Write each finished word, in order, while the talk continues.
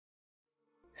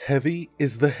Heavy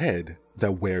is the head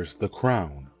that wears the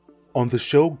crown. On the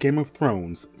show Game of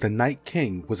Thrones, the Night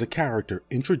King was a character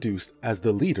introduced as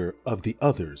the leader of the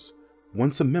others.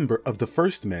 Once a member of the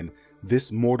First Men,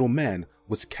 this mortal man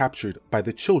was captured by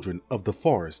the children of the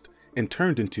forest and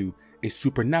turned into a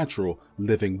supernatural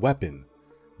living weapon.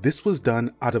 This was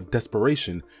done out of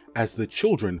desperation as the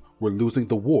children were losing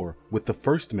the war with the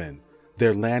First Men.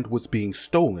 Their land was being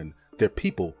stolen, their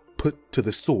people put to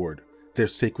the sword, their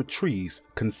sacred trees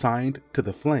consigned to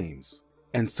the flames.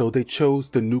 And so they chose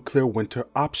the nuclear winter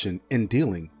option in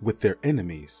dealing with their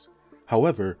enemies.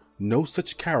 However, no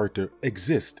such character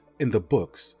exists in the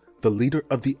books. The leader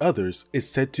of the others is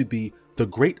said to be the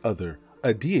Great Other,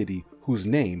 a deity whose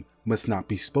name must not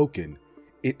be spoken.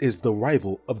 It is the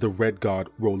rival of the red god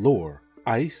R'hllor,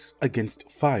 ice against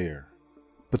fire.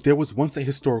 But there was once a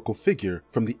historical figure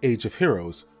from the Age of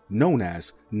Heroes known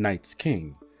as Night's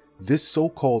King. This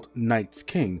so-called Night's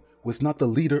King was not the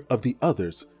leader of the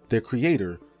others, their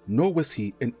creator, nor was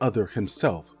he an other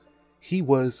himself. He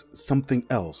was something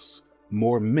else,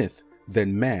 more myth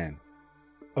than man.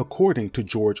 According to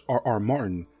George R.R.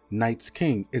 Martin, Night's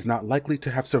King is not likely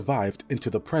to have survived into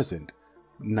the present.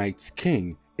 Night's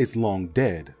King is long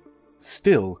dead.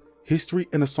 Still, history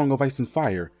in A Song of Ice and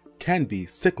Fire can be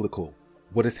cyclical.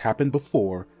 What has happened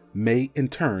before may in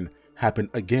turn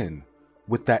happen again.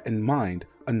 With that in mind,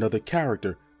 another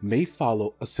character may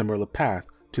follow a similar path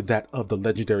to that of the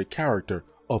legendary character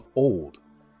of old.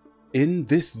 In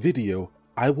this video,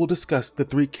 I will discuss the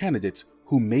 3 candidates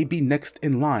who may be next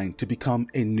in line to become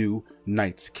a new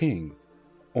Night's King.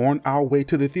 On our way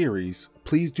to the theories,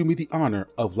 please do me the honor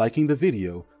of liking the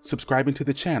video, subscribing to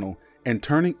the channel, and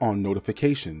turning on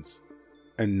notifications.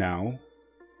 And now,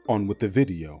 on with the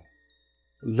video.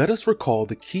 Let us recall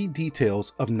the key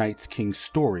details of Night's King's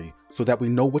story so that we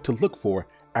know what to look for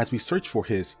as we search for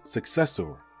his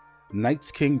successor.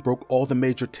 Night's King broke all the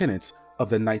major tenets of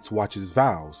the Night's Watch's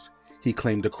vows. He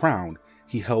claimed a crown,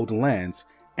 he held lands,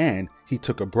 and he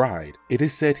took a bride. It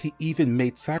is said he even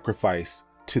made sacrifice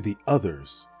to the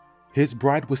others. His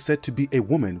bride was said to be a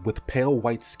woman with pale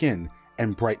white skin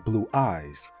and bright blue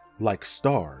eyes, like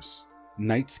stars.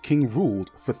 Night's King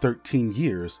ruled for 13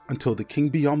 years until the King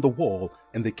Beyond the Wall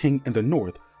and the King in the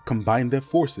North combined their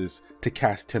forces to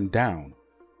cast him down.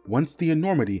 Once the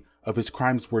enormity of his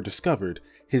crimes were discovered,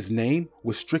 his name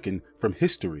was stricken from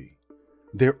history.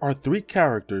 There are 3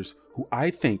 characters who I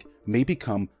think may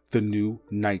become the new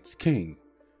Night's King: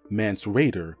 Mance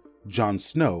Rayder, Jon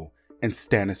Snow, and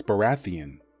Stannis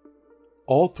Baratheon.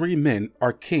 All 3 men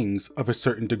are kings of a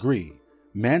certain degree.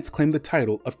 Mance claimed the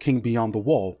title of King Beyond the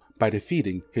Wall by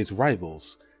defeating his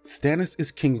rivals. Stannis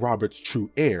is King Robert's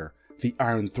true heir. The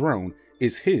Iron Throne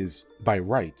is his by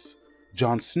rights.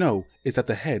 Jon Snow is at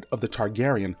the head of the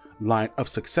Targaryen line of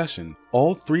succession.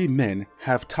 All 3 men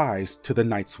have ties to the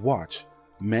Night's Watch.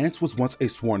 Mance was once a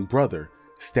sworn brother.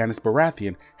 Stannis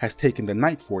Baratheon has taken the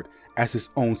Night Fort as his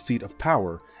own seat of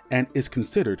power and is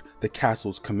considered the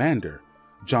castle's commander.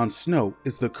 Jon Snow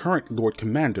is the current Lord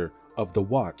Commander of the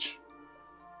Watch.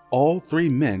 All 3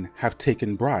 men have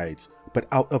taken brides, but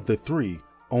out of the 3,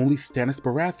 only Stannis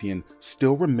Baratheon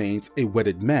still remains a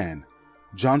wedded man.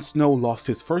 Jon Snow lost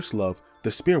his first love, the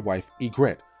spearwife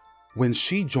Ygritte, when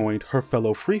she joined her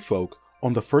fellow freefolk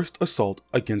on the first assault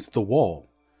against the Wall.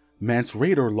 Mance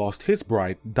Rayder lost his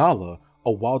bride, Dalla,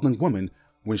 a wildling woman,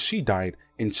 when she died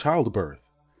in childbirth.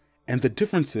 And the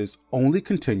differences only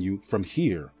continue from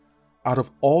here. Out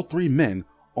of all 3 men,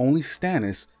 only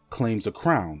Stannis claims a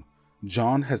crown.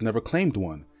 Jon has never claimed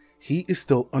one. He is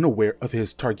still unaware of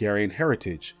his Targaryen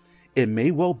heritage. It may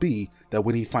well be that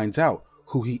when he finds out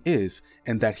who he is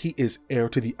and that he is heir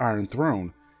to the Iron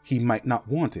Throne, he might not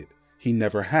want it. He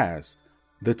never has.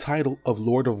 The title of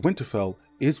Lord of Winterfell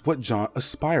is what Jon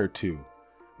aspired to.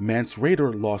 Mance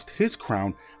Rayder lost his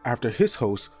crown after his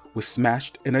host was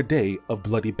smashed in a day of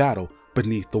bloody battle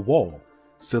beneath the wall.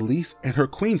 Selyse and her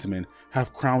queensmen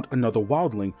have crowned another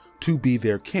wildling to be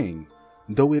their king,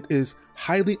 though it is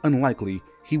highly unlikely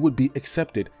he would be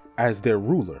accepted as their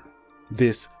ruler.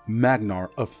 This Magnar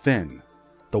of Thenn.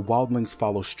 The wildlings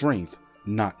follow strength,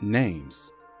 not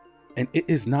names. And it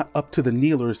is not up to the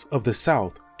kneelers of the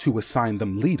South to assign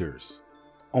them leaders.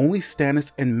 Only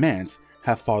Stannis and Mance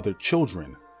have fathered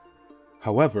children.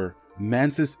 However,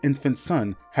 Mance's infant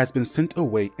son has been sent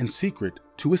away in secret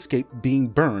to escape being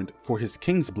burned for his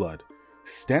king's blood.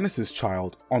 Stannis'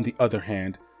 child, on the other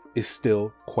hand, is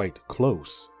still quite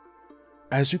close.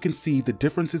 As you can see, the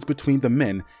differences between the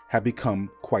men have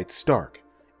become quite stark,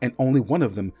 and only one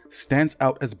of them stands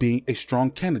out as being a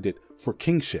strong candidate for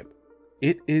kingship.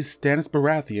 It is Stannis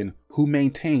Baratheon who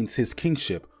maintains his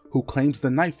kingship, who claims the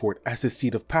Night Fort as his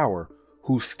seat of power,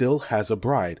 who still has a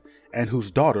bride and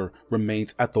whose daughter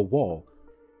remains at the wall.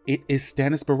 It is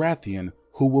Stannis Baratheon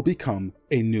who will become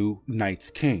a new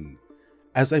Night's King.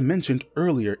 As I mentioned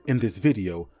earlier in this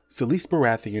video, Selyse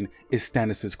Baratheon is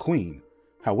Stannis' queen.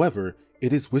 However,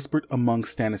 it is whispered among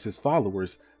Stannis'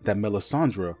 followers that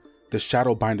Melisandre, the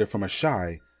Shadowbinder from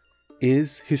Asshai,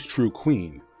 is his true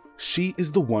queen. She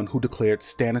is the one who declared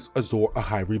Stannis Azor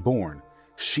Ahai Reborn.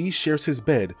 She shares his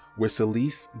bed where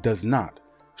Selyse does not.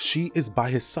 She is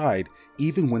by his side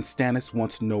even when Stannis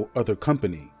wants no other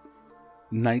company.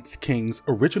 Night's King's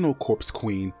original corpse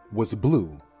queen was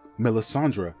blue.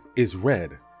 Melisandre is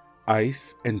red,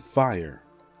 ice, and fire.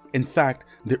 In fact,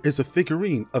 there is a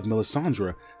figurine of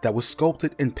Melisandre that was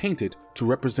sculpted and painted to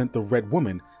represent the Red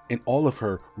Woman in all of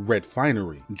her red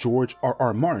finery. George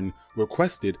R.R. Martin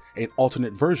requested an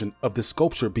alternate version of the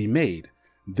sculpture be made,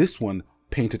 this one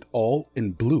painted all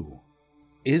in blue.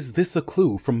 Is this a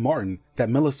clue from Martin that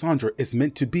Melisandre is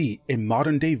meant to be a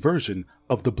modern-day version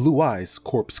of the Blue Eyes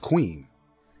Corpse Queen?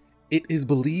 It is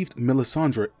believed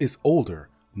Melisandre is older,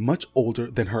 much older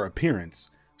than her appearance.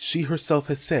 She herself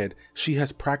has said she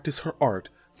has practiced her art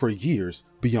for years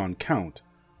beyond count.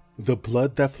 The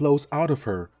blood that flows out of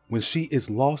her when she is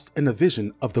lost in a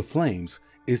vision of the flames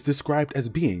is described as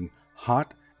being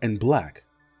hot and black,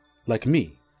 like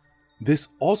me. This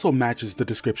also matches the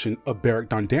description of Beric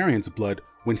Dondarrion's blood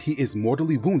when he is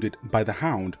mortally wounded by the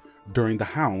Hound during the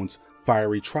Hound's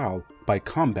fiery trial by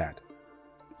combat.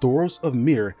 Thoros of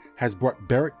Myr has brought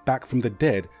Beric back from the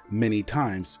dead many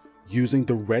times, using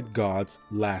the Red God's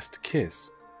last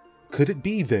kiss. Could it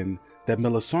be then that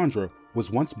Melisandre was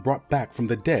once brought back from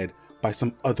the dead by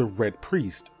some other Red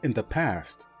priest in the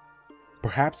past?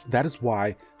 Perhaps that is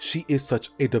why she is such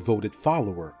a devoted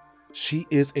follower. She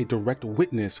is a direct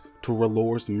witness to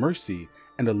R'hllor's mercy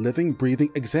and a living,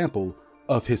 breathing example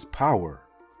of his power.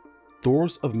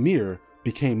 Thoros of Myr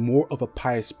became more of a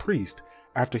pious priest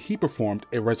after he performed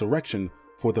a resurrection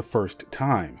for the first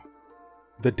time.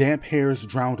 The Damp Hair's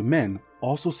drowned men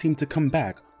also seem to come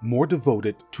back more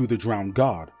devoted to the drowned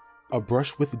god. A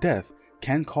brush with death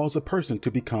can cause a person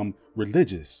to become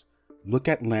religious. Look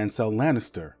at Lancel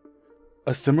Lannister.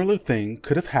 A similar thing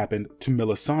could have happened to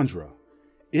Melisandre.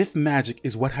 If magic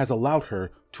is what has allowed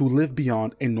her to live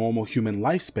beyond a normal human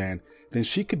lifespan, then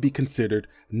she could be considered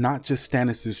not just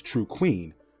Stannis' true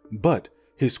queen, but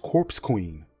his corpse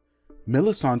queen.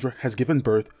 Melisandre has given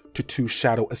birth to 2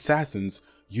 shadow assassins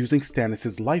using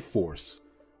Stannis' life force.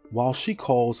 While she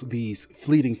calls these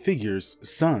fleeting figures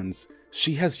sons,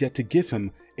 she has yet to give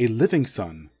him a living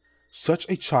son. Such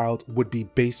a child would be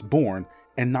base-born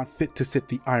and not fit to sit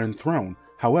the Iron Throne,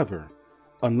 however,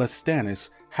 unless Stannis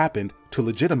happened to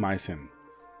legitimize him.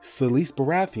 Selyse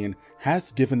Baratheon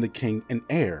has given the king an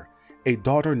heir, a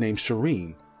daughter named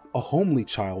Shireen, a homely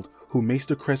child who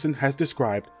Maester Crescent has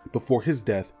described before his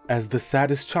death as the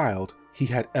saddest child he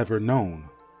had ever known.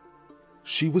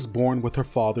 She was born with her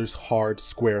father's hard,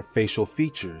 square facial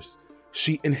features.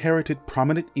 She inherited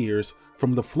prominent ears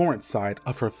from the Florent side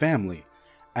of her family.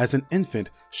 As an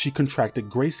infant, she contracted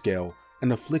grayscale,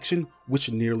 an affliction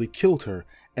which nearly killed her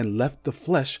and left the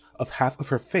flesh of half of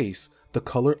her face the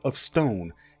color of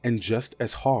stone and just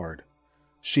as hard.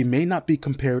 She may not be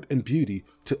compared in beauty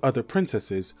to other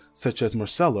princesses such as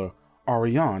Myrcella,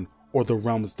 Oriana, or the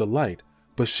Realm's Delight,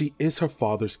 but she is her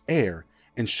father's heir,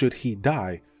 and should he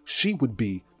die, she would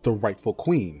be the rightful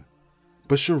queen.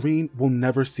 But Shireen will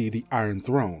never see the Iron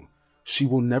Throne. She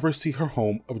will never see her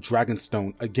home of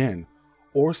Dragonstone again,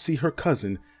 or see her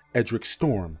cousin, Edric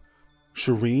Storm.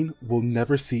 Shireen will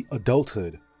never see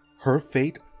adulthood. Her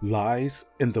fate lies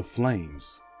in the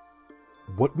flames.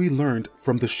 What we learned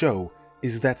from the show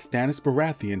is that Stannis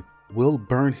Baratheon will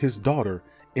burn his daughter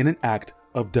in an act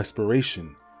of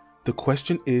desperation. The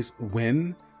question is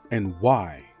when and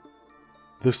why.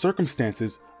 The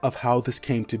circumstances of how this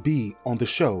came to be on the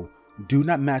show do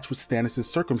not match with Stannis'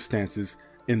 circumstances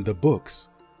in the books.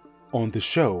 On the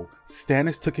show,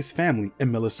 Stannis took his family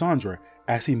and Melisandre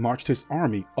as he marched his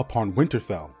army upon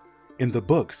Winterfell. In the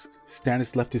books,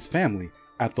 Stannis left his family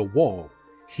at the Wall.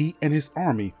 He and his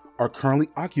army are currently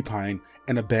occupying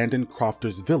an abandoned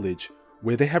crofters' village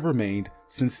where they have remained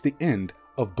since the end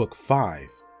of Book 5.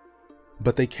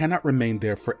 But they cannot remain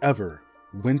there forever.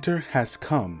 Winter has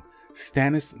come.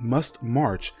 Stannis must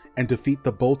march and defeat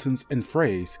the Boltons and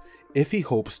Freys if he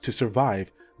hopes to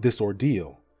survive this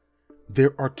ordeal.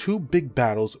 There are 2 big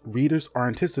battles readers are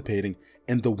anticipating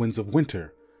in the Winds of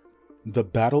Winter: the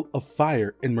Battle of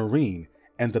Fire in Meereen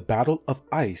and the Battle of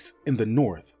Ice in the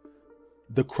north.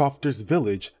 The crofters'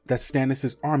 village that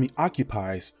Stannis' army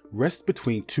occupies rests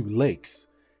between 2 lakes.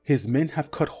 His men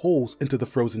have cut holes into the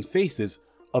frozen faces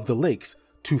of the lakes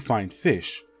to find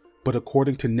fish, but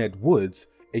according to Ned Woods,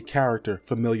 a character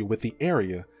familiar with the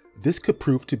area, this could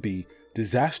prove to be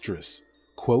disastrous.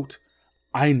 Quote,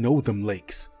 "I know them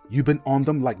lakes. You've been on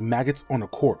them like maggots on a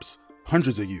corpse,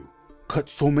 hundreds of you. Cut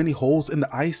so many holes in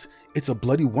the ice, it's a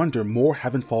bloody wonder more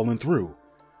haven't fallen through.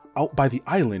 Out by the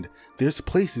island, there's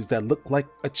places that look like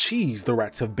a cheese the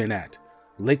rats have been at.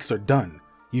 Lakes are done.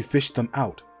 You fish them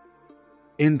out."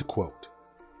 End quote.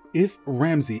 If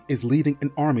Ramsay is leading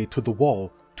an army to the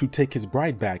wall to take his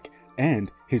bride back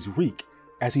and his reek,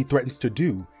 as he threatens to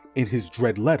do in his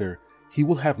dread letter, he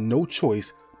will have no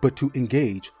choice but to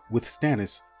engage with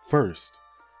Stannis first.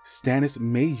 Stannis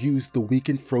may use the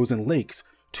weakened frozen lakes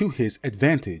to his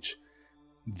advantage.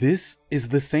 This is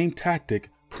the same tactic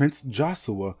Prince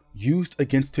Joshua used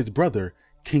against his brother,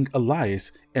 King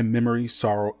Elias, in Memory,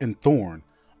 Sorrow, and Thorn,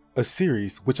 a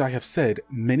series which I have said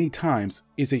many times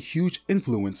is a huge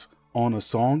influence on A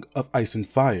Song of Ice and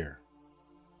Fire.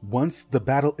 Once the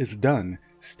battle is done,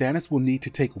 Stannis will need to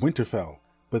take Winterfell,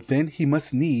 but then he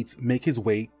must needs make his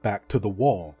way back to the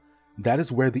wall. That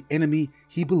is where the enemy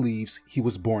he believes he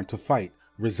was born to fight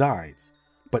resides.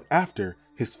 But after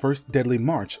his first deadly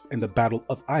march in the Battle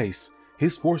of Ice,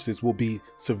 his forces will be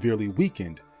severely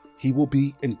weakened. He will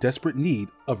be in desperate need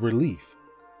of relief.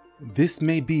 This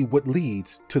may be what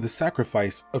leads to the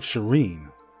sacrifice of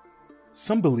Shireen.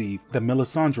 Some believe that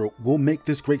Melisandre will make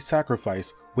this great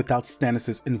sacrifice without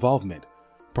Stannis' involvement.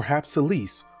 Perhaps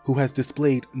Selyse, who has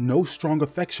displayed no strong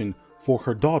affection for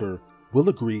her daughter, will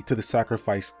agree to the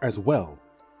sacrifice as well.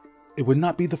 It would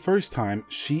not be the first time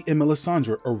she and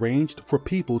Melisandre arranged for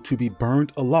people to be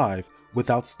burned alive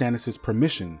without Stannis'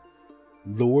 permission.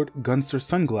 Lord Gunser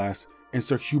Sunglass and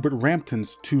Sir Hubert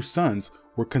Rampton's two sons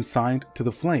were consigned to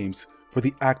the flames for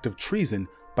the act of treason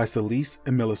by Selyse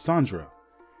and Melisandre.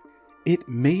 It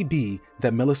may be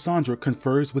that Melisandre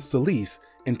confers with Selyse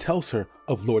and tells her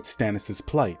of Lord Stannis'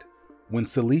 plight. When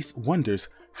Selyse wonders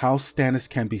how Stannis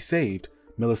can be saved,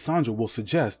 Melisandre will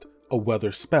suggest a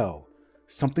weather spell,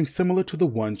 something similar to the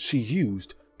one she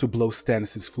used to blow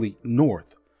Stannis' fleet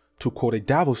north. To quote a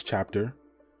Davos chapter,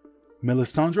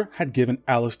 Melisandre had given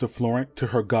Alistair Florent to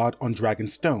her god on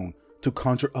Dragonstone to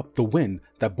conjure up the wind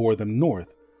that bore them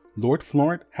north. Lord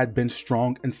Florent had been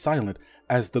strong and silent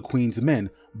as the Queen's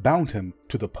men bound him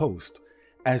to the post,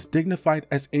 as dignified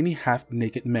as any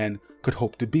half-naked man could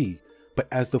hope to be, but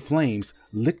as the flames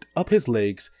licked up his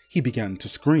legs, he began to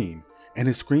scream, and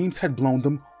his screams had blown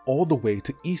them all the way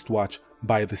to Eastwatch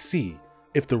by the sea,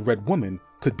 if the Red Woman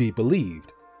could be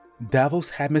believed. Davos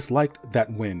had misliked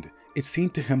that wind. It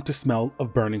seemed to him to smell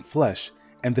of burning flesh,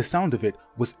 and the sound of it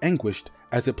was anguished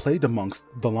as it played amongst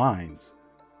the lines.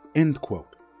 End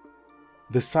quote.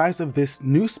 The size of this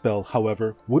new spell,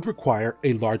 however, would require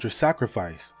a larger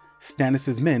sacrifice.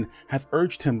 Stannis' men have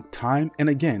urged him time and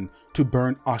again to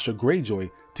burn Asha Greyjoy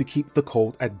to keep the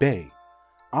cold at bay.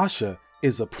 Asha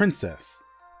is a princess.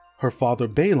 Her father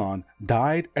Balon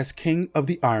died as king of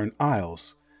the Iron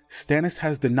Isles. Stannis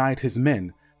has denied his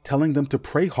men, telling them to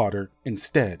pray harder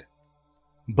instead.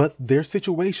 But their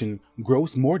situation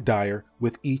grows more dire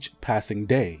with each passing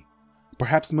day.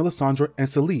 Perhaps Melisandre and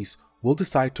Selyse will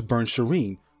decide to burn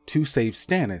Shireen to save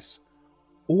Stannis.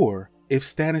 Or, if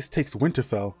Stannis takes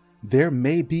Winterfell, there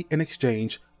may be an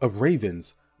exchange of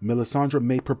ravens. Melisandre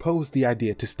may propose the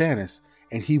idea to Stannis,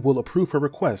 and he will approve her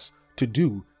request to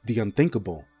do the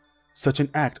unthinkable. Such an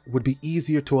act would be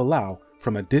easier to allow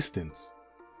from a distance.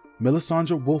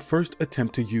 Melisandre will first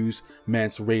attempt to use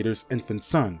Mance Rayder's infant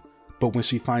son, but when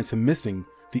she finds him missing,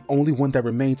 the only one that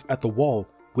remains at the wall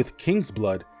with King's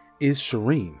blood is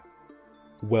Shireen.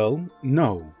 Well,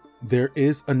 no, there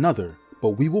is another,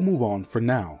 but we will move on for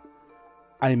now.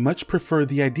 I much prefer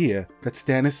the idea that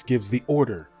Stannis gives the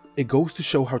order. It goes to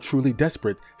show how truly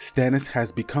desperate Stannis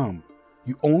has become.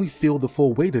 You only feel the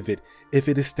full weight of it if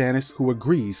it is Stannis who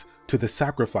agrees to the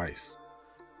sacrifice.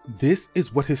 This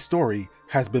is what his story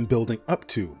has been building up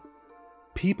to.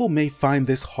 People may find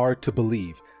this hard to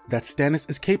believe, that Stannis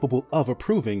is capable of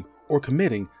approving or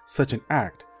committing such an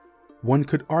act. One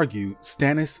could argue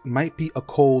Stannis might be a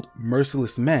cold,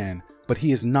 merciless man, but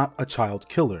he is not a child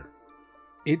killer.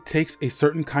 It takes a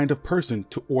certain kind of person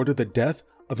to order the death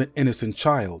of an innocent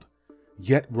child.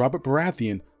 Yet Robert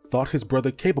Baratheon thought his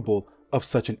brother capable of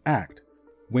such an act,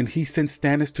 when he sent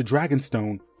Stannis to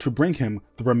Dragonstone to bring him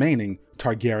the remaining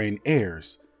Targaryen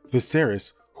heirs,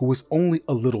 Viserys, who was only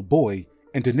a little boy,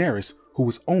 and Daenerys, who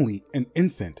was only an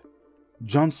infant.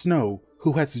 Jon Snow,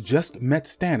 who has just met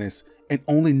Stannis and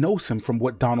only knows him from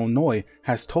what Donal Noye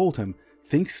has told him,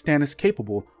 thinks Stannis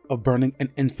capable of burning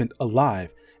an infant alive,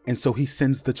 and so he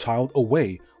sends the child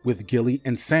away with Gilly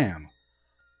and Sam.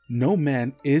 No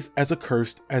man is as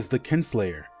accursed as the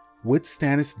kinslayer. Would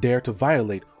Stannis dare to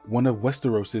violate one of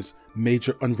Westeros'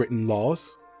 major unwritten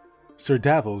laws? Sir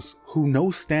Davos, who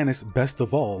knows Stannis best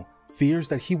of all, fears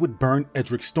that he would burn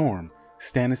Edric Storm,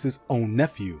 Stannis' own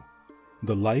nephew.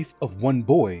 The life of one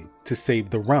boy to save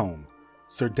the realm.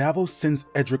 Sir Davos sends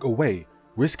Edric away,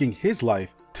 risking his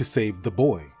life to save the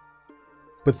boy.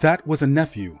 But that was a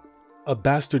nephew, a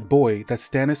bastard boy that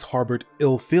Stannis harbored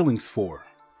ill feelings for.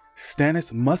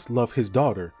 Stannis must love his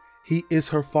daughter. He is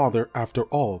her father after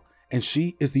all, and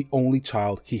she is the only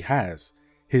child he has,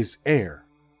 his heir.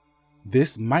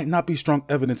 This might not be strong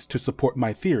evidence to support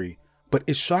my theory, but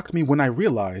it shocked me when I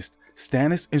realized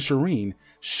Stannis and Shireen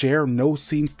share no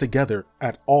scenes together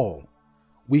at all.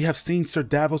 We have seen Sir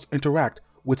Davos interact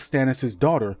with Stannis'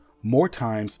 daughter more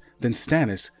times than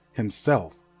Stannis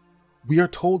himself. We are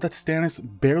told that Stannis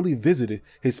barely visited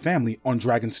his family on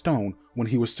Dragonstone when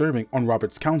he was serving on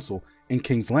Robert's council in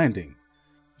King's Landing.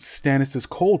 Stannis'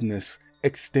 coldness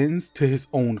extends to his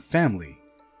own family.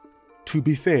 To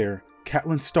be fair,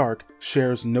 Catelyn Stark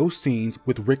shares no scenes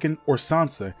with Rickon or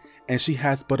Sansa, and she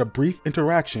has but a brief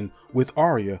interaction with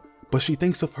Arya, but she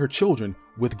thinks of her children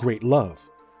with great love.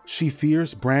 She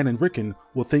fears Bran and Rickon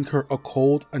will think her a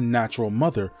cold, unnatural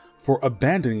mother for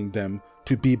abandoning them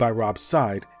to be by Robb's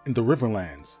side in the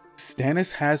Riverlands.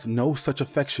 Stannis has no such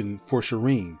affection for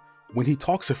Shireen. When he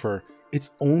talks of her,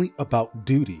 it's only about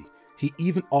duty. He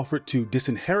even offered to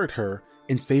disinherit her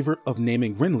in favor of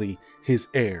naming Renly his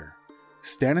heir.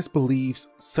 Stannis believes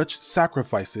such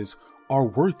sacrifices are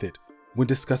worth it when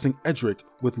discussing Edric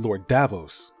with Lord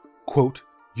Davos. Quote,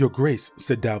 "Your Grace,"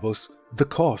 said Davos, "the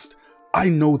cost. I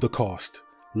know the cost.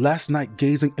 Last night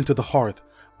gazing into the hearth,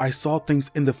 I saw things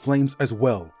in the flames as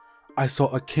well. I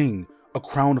saw a king, a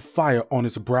crown of fire on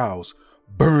his brows,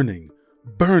 burning,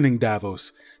 burning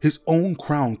Davos. His own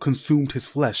crown consumed his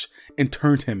flesh and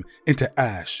turned him into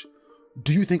ash.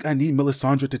 Do you think I need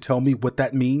Melisandre to tell me what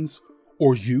that means?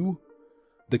 Or you?"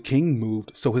 The king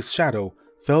moved so his shadow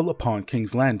fell upon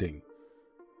King's Landing.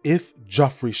 If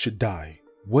Joffrey should die,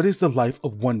 what is the life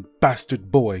of one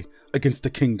bastard boy against the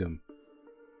kingdom?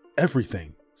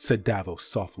 Everything, said Davos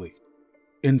softly.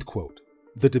 End quote.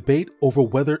 The debate over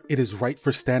whether it is right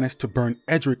for Stannis to burn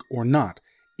Edric or not,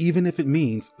 even if it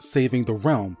means saving the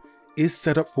realm, is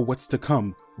set up for what's to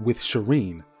come with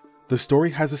Shireen. The story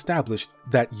has established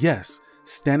that yes,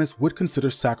 Stannis would consider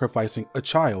sacrificing a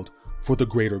child for the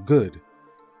greater good.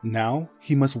 Now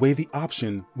he must weigh the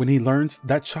option when he learns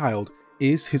that child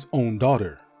is his own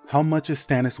daughter. How much is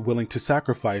Stannis willing to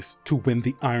sacrifice to win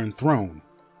the Iron Throne?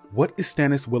 What is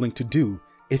Stannis willing to do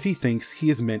if he thinks he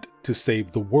is meant to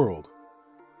save the world?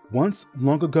 Once,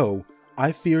 long ago,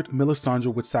 I feared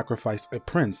Melisandre would sacrifice a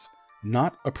prince,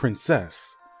 not a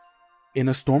princess. In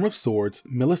A Storm of Swords,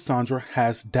 Melisandre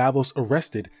has Davos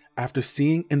arrested after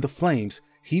seeing in the flames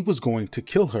he was going to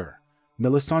kill her.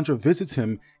 Melisandre visits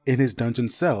him in his dungeon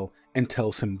cell and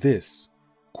tells him this,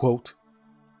 quote,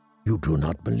 "You do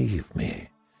not believe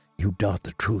me. You doubt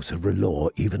the truth of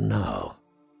R'hllor even now,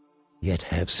 yet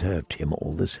have served him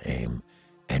all the same,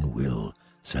 and will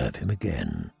serve him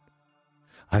again.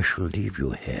 I shall leave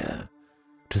you here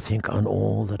to think on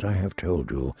all that I have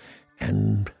told you,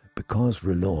 and because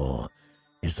R'hllor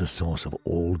is the source of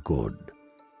all good,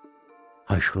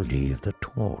 I shall leave the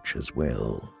torch as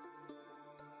well."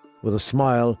 With a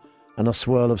smile and a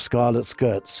swirl of scarlet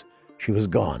skirts, she was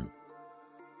gone.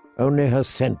 Only her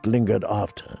scent lingered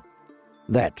after.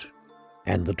 That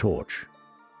and the torch.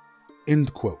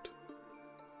 End quote.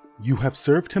 You have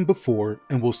served him before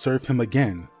and will serve him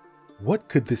again. What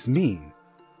could this mean?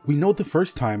 We know the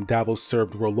first time Davos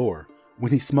served R'hllor,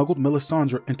 when he smuggled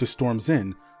Melisandre into Storm's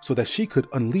Inn so that she could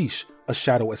unleash a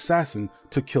shadow assassin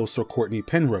to kill Sir Courtney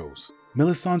Penrose.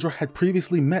 Melisandre had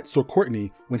previously met Sir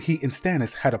Courtney when he and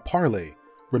Stannis had a parley.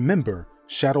 Remember,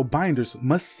 shadow binders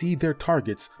must see their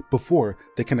targets before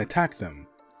they can attack them.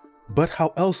 But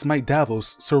how else might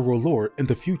Davos serve R'hllor in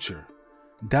the future?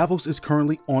 Davos is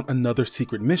currently on another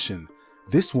secret mission,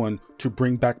 this one to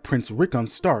bring back Prince Rickon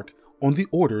Stark on the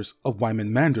orders of Wyman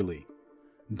Manderly.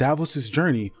 Davos'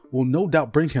 journey will no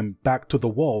doubt bring him back to the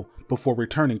Wall before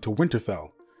returning to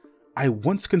Winterfell. I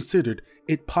once considered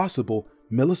it possible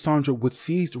Melisandre would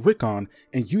seize Rickon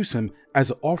and use him as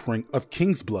an offering of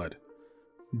king's blood.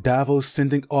 Davos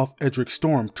sending off Edric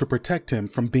Storm to protect him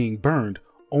from being burned,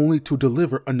 only to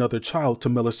deliver another child to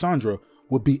Melisandre,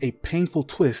 would be a painful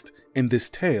twist in this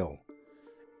tale.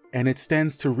 And it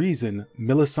stands to reason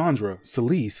Melisandre,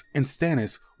 Selyse, and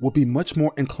Stannis will be much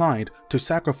more inclined to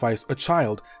sacrifice a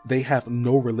child they have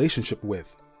no relationship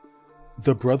with.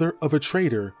 The brother of a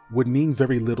traitor would mean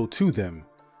very little to them.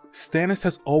 Stannis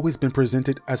has always been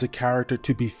presented as a character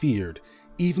to be feared,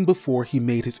 even before he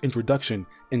made his introduction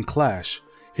in Clash.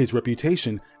 His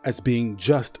reputation as being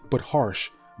just but harsh,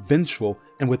 vengeful,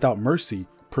 and without mercy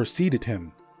preceded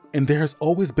him. And there has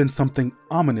always been something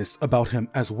ominous about him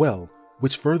as well,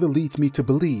 which further leads me to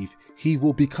believe he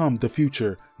will become the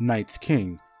future Night's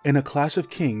King. In a clash of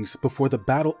kings before the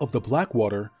Battle of the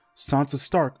Blackwater, Sansa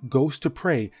Stark goes to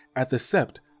pray at the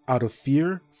Sept out of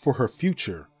fear for her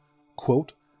future.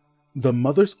 Quote, "The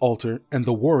mother's altar and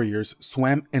the warriors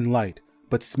swam in light,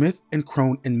 but Smith and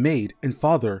crone and maid and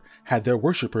father had their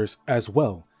worshippers as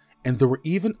well, and there were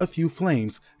even a few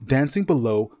flames dancing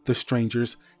below the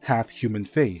stranger's half-human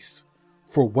face.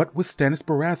 For what was Stannis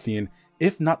Baratheon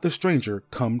if not the stranger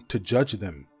come to judge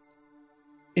them?"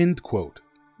 End quote.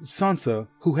 Sansa,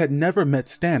 who had never met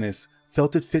Stannis,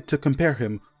 felt it fit to compare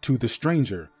him to the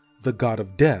stranger, the god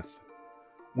of death.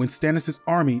 When Stannis'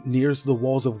 army nears the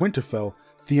walls of Winterfell,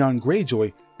 Theon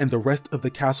Greyjoy and the rest of the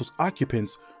castle's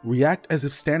occupants react as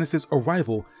if Stannis'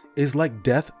 arrival is like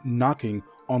death knocking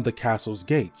on the castle's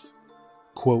gates.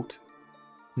 Quote,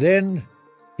 "Then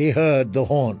he heard the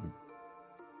horn,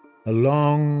 a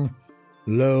long,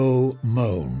 low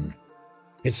moan.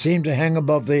 It seemed to hang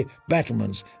above the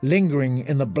battlements, lingering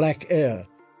in the black air,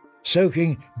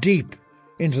 soaking deep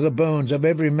into the bones of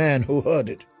every man who heard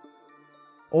it.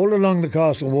 All along the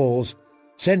castle walls,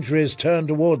 sentries turned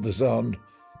toward the sound,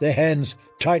 their hands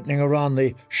tightening around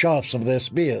the shafts of their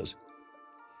spears.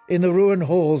 In the ruined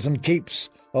halls and keeps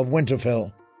of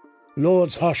Winterfell,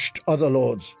 lords hushed other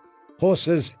lords,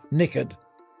 horses nickered,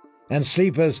 and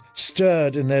sleepers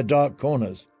stirred in their dark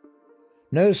corners.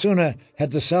 No sooner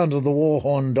had the sound of the war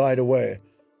horn died away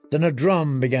than a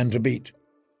drum began to beat.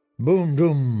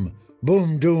 Boom-doom,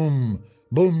 boom-doom,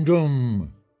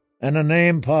 boom-doom, and a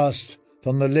name passed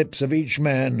from the lips of each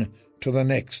man to the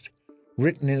next,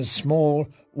 written in small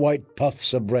white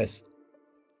puffs of breath.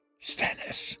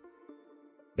 "Stannis,"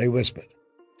 they whispered.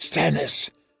 "Stannis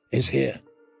is here.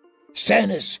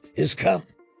 Stannis is come.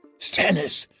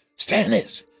 Stannis,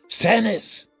 Stannis,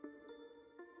 Stannis."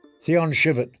 Theon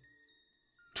shivered.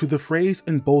 To the Freys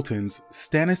and Boltons,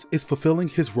 Stannis is fulfilling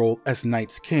his role as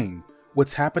Night's King.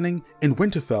 What's happening in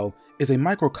Winterfell is a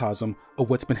microcosm of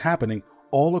what's been happening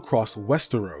all across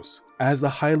Westeros. As the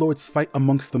High Lords fight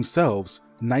amongst themselves,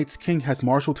 Night's King has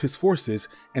marshaled his forces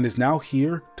and is now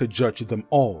here to judge them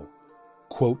all.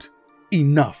 Quote,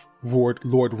 "Enough," roared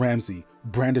Lord Ramsay,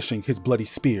 brandishing his bloody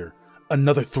spear.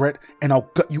 "Another threat and I'll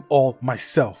gut you all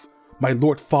myself. My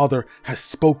Lord Father has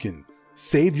spoken.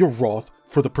 Save your wrath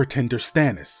for the pretender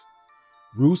Stannis."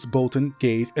 Roose Bolton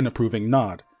gave an approving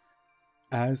nod.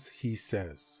 "As he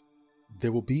says,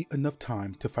 there will be enough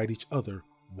time to fight each other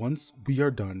once we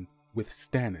are done with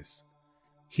Stannis."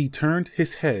 He turned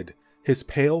his head, his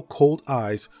pale, cold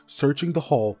eyes searching the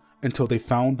hall until they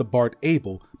found the bard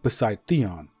Abel beside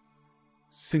Theon.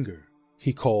 "Singer,"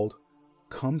 he called,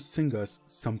 "come sing us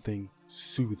something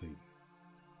soothing."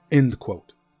 End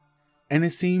quote. And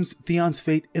it seems Theon's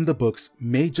fate in the books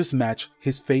may just match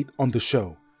his fate on the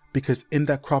show, because in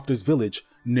that crofter's village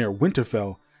near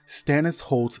Winterfell, Stannis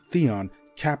holds Theon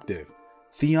captive.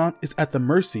 Theon is at the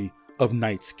mercy of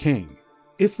Night's King.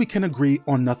 If we can agree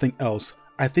on nothing else,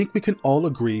 I think we can all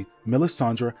agree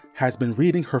Melisandre has been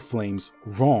reading her flames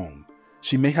wrong.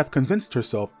 She may have convinced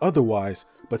herself otherwise,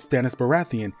 but Stannis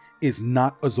Baratheon is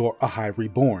not Azor Ahai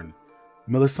reborn.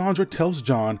 Melisandre tells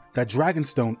Jon that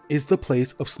Dragonstone is the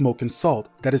place of smoke and salt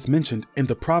that is mentioned in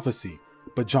the prophecy,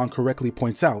 but Jon correctly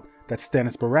points out that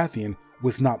Stannis Baratheon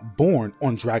was not born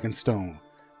on Dragonstone.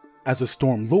 As a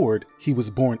Storm Lord, he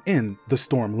was born in the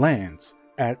Storm Lands,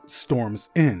 at Storm's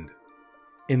End.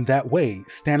 In that way,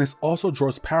 Stannis also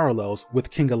draws parallels with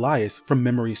King Elias from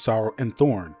Memory, Sorrow, and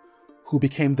Thorn, who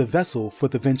became the vessel for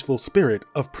the vengeful spirit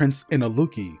of Prince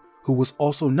Inaluki, who was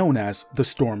also known as the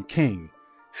Storm King.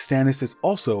 Stannis is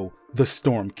also the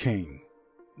Storm King.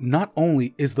 Not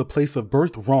only is the place of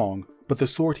birth wrong, but the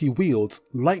sword he wields,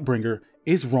 Lightbringer,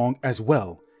 is wrong as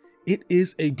well. It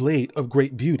is a blade of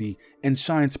great beauty and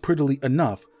shines prettily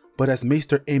enough, but as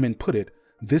Maester Aemon put it,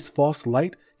 this false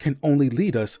light can only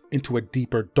lead us into a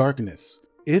deeper darkness.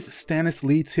 If Stannis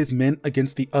leads his men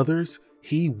against the others,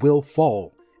 he will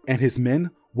fall, and his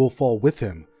men will fall with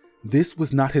him. This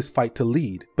was not his fight to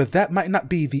lead, but that might not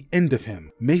be the end of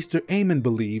him. Maester Aemon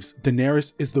believes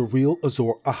Daenerys is the real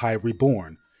Azor Ahai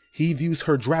reborn. He views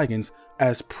her dragons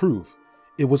as proof.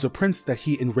 It was a prince that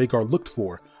he and Rhaegar looked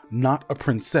for, not a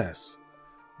princess.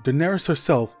 Daenerys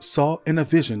herself saw in a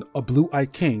vision a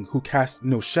blue-eyed king who cast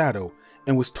no shadow,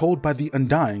 and was told by the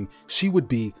Undying she would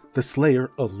be the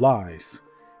slayer of lies.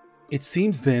 It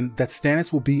seems then that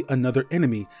Stannis will be another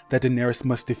enemy that Daenerys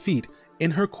must defeat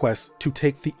in her quest to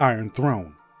take the Iron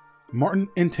Throne. Martin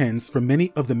intends for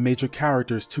many of the major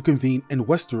characters to convene in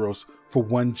Westeros for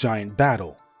one giant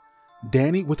battle.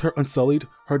 Dany with her Unsullied,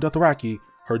 her Dothraki,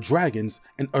 her dragons,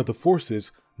 and other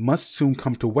forces must soon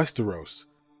come to Westeros.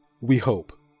 We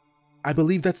hope. I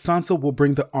believe that Sansa will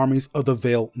bring the armies of the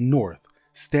Vale north.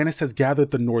 Stannis has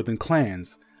gathered the northern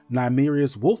clans.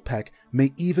 Nymeria's wolf pack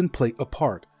may even play a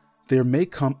part. There may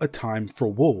come a time for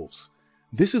wolves.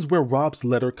 This is where Robb's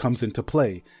letter comes into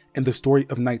play, and the story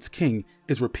of Night's King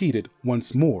is repeated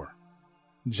once more.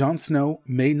 Jon Snow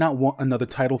may not want another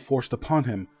title forced upon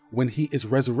him when he is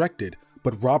resurrected,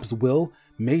 but Robb's will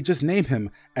may just name him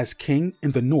as King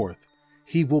in the North.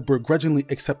 He will begrudgingly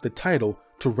accept the title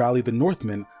to rally the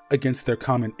Northmen against their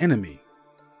common enemy.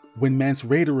 When Mance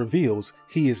Rayder reveals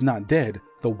he is not dead,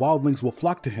 the Wildlings will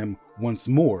flock to him once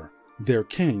more. Their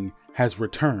king has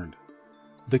returned.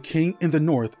 The king in the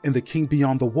north and the king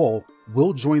beyond the wall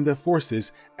will join their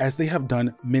forces as they have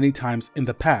done many times in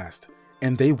the past,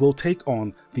 and they will take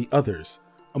on the others.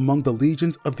 Among the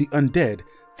legions of the undead,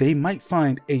 they might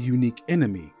find a unique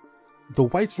enemy. The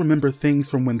Whites remember things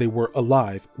from when they were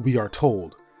alive, we are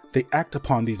told. They act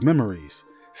upon these memories.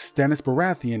 Stannis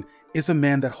Baratheon is a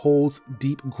man that holds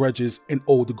deep grudges and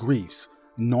old griefs,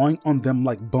 gnawing on them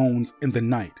like bones in the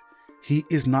night. He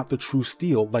is not the true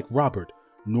steel like Robert,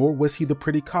 nor was he the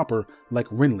pretty copper like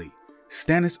Renly.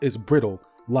 Stannis is brittle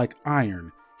like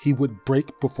iron. He would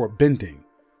break before bending.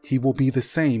 He will be the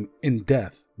same in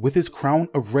death. With his crown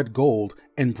of red gold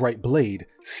and bright blade,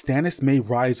 Stannis may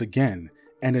rise again,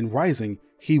 and in rising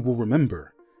he will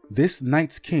remember. This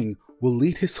Night's King will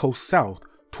lead his host south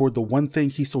toward the one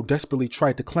thing he so desperately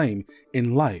tried to claim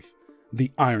in life,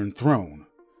 the Iron Throne.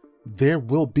 There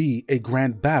will be a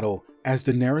grand battle as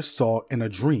Daenerys saw in a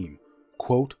dream.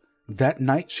 Quote, "That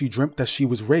night she dreamt that she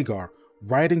was Rhaegar,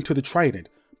 riding to the Trident,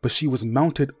 but she was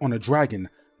mounted on a dragon,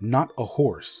 not a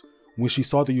horse. When she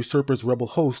saw the usurper's rebel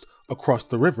host across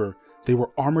the river, they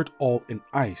were armored all in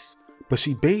ice, but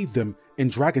she bathed them in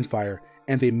dragonfire,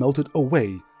 and they melted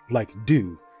away like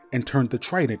dew, and turned the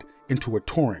Trident into a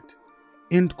torrent."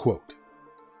 End quote.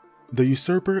 The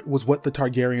usurper was what the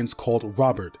Targaryens called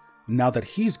Robert. Now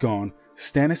that he's gone,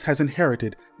 Stannis has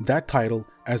inherited that title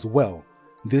as well.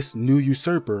 This new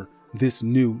usurper, this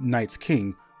new Night's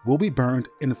King, will be burned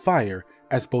in fire,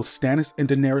 as both Stannis and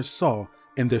Daenerys saw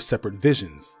in their separate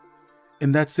visions.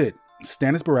 And that's it.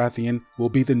 Stannis Baratheon will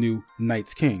be the new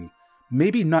Night's King.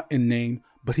 Maybe not in name,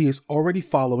 but he is already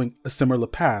following a similar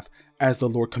path as the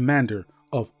Lord Commander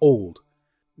of old.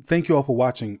 Thank you all for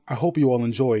watching. I hope you all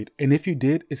enjoyed, and if you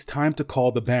did, it's time to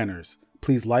call the banners.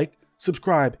 Please like,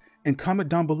 subscribe, and comment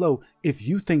down below if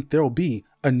you think there will be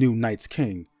a new Night's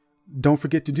King. Don't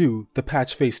forget to do the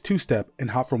patch face 2-step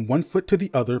and hop from one foot to the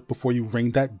other before you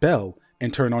ring that bell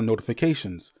and turn on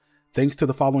notifications. Thanks to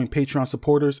the following Patreon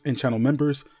supporters and channel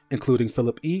members, including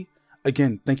Philip E.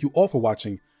 Again, thank you all for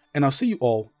watching, and I'll see you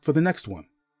all for the next one.